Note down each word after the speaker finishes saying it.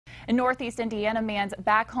A Northeast Indiana man's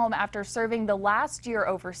back home after serving the last year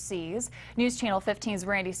overseas. News Channel 15's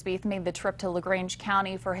Randy Spieth made the trip to LaGrange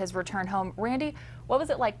County for his return home. Randy, what was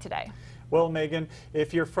it like today? Well, Megan,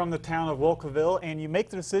 if you're from the town of Wolcottville and you make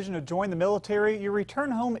the decision to join the military, your return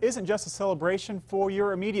home isn't just a celebration for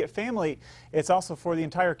your immediate family, it's also for the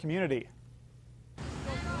entire community.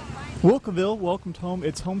 Wolcottville welcomed home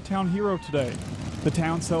its hometown hero today. The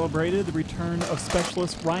town celebrated the return of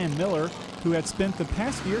Specialist Ryan Miller, who had spent the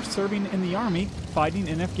past year serving in the Army fighting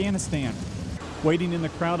in Afghanistan. Waiting in the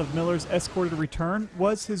crowd of Miller's escorted return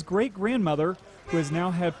was his great-grandmother, who has now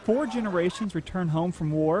had 4 generations return home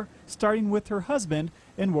from war, starting with her husband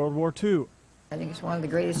in World War II. I think it's one of the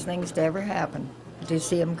greatest things to ever happen, to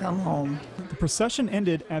see him come home. The procession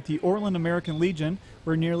ended at the Orland American Legion,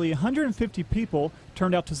 where nearly 150 people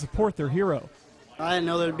turned out to support their hero. I didn't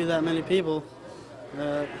know there'd be that many people.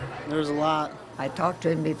 There was a lot. I talked to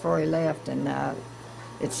him before he left, and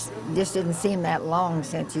it just didn't seem that long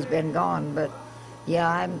since he's been gone, but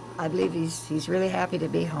yeah, I believe he's really happy to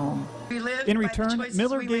be home. In return,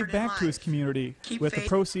 Miller gave back to his community with the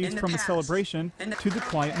proceeds from the celebration to the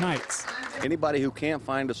Quiet Knights. Anybody who can't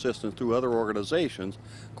find assistance through other organizations,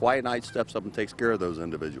 Quiet Knights steps up and takes care of those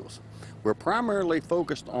individuals. We're primarily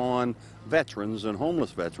focused on veterans and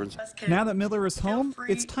homeless veterans. Now that Miller is home,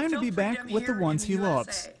 it's time to be back with the ones he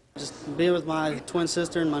loves. Just be with my twin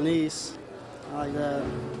sister and my niece. I like that.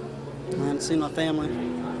 I haven't seen my family.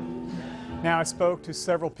 Now, I spoke to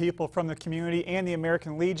several people from the community and the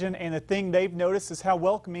American Legion, and the thing they've noticed is how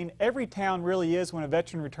welcoming every town really is when a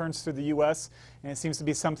veteran returns to the U.S., and it seems to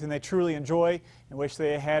be something they truly enjoy and wish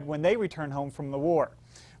they had when they return home from the war.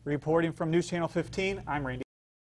 Reporting from News Channel 15, I'm Randy.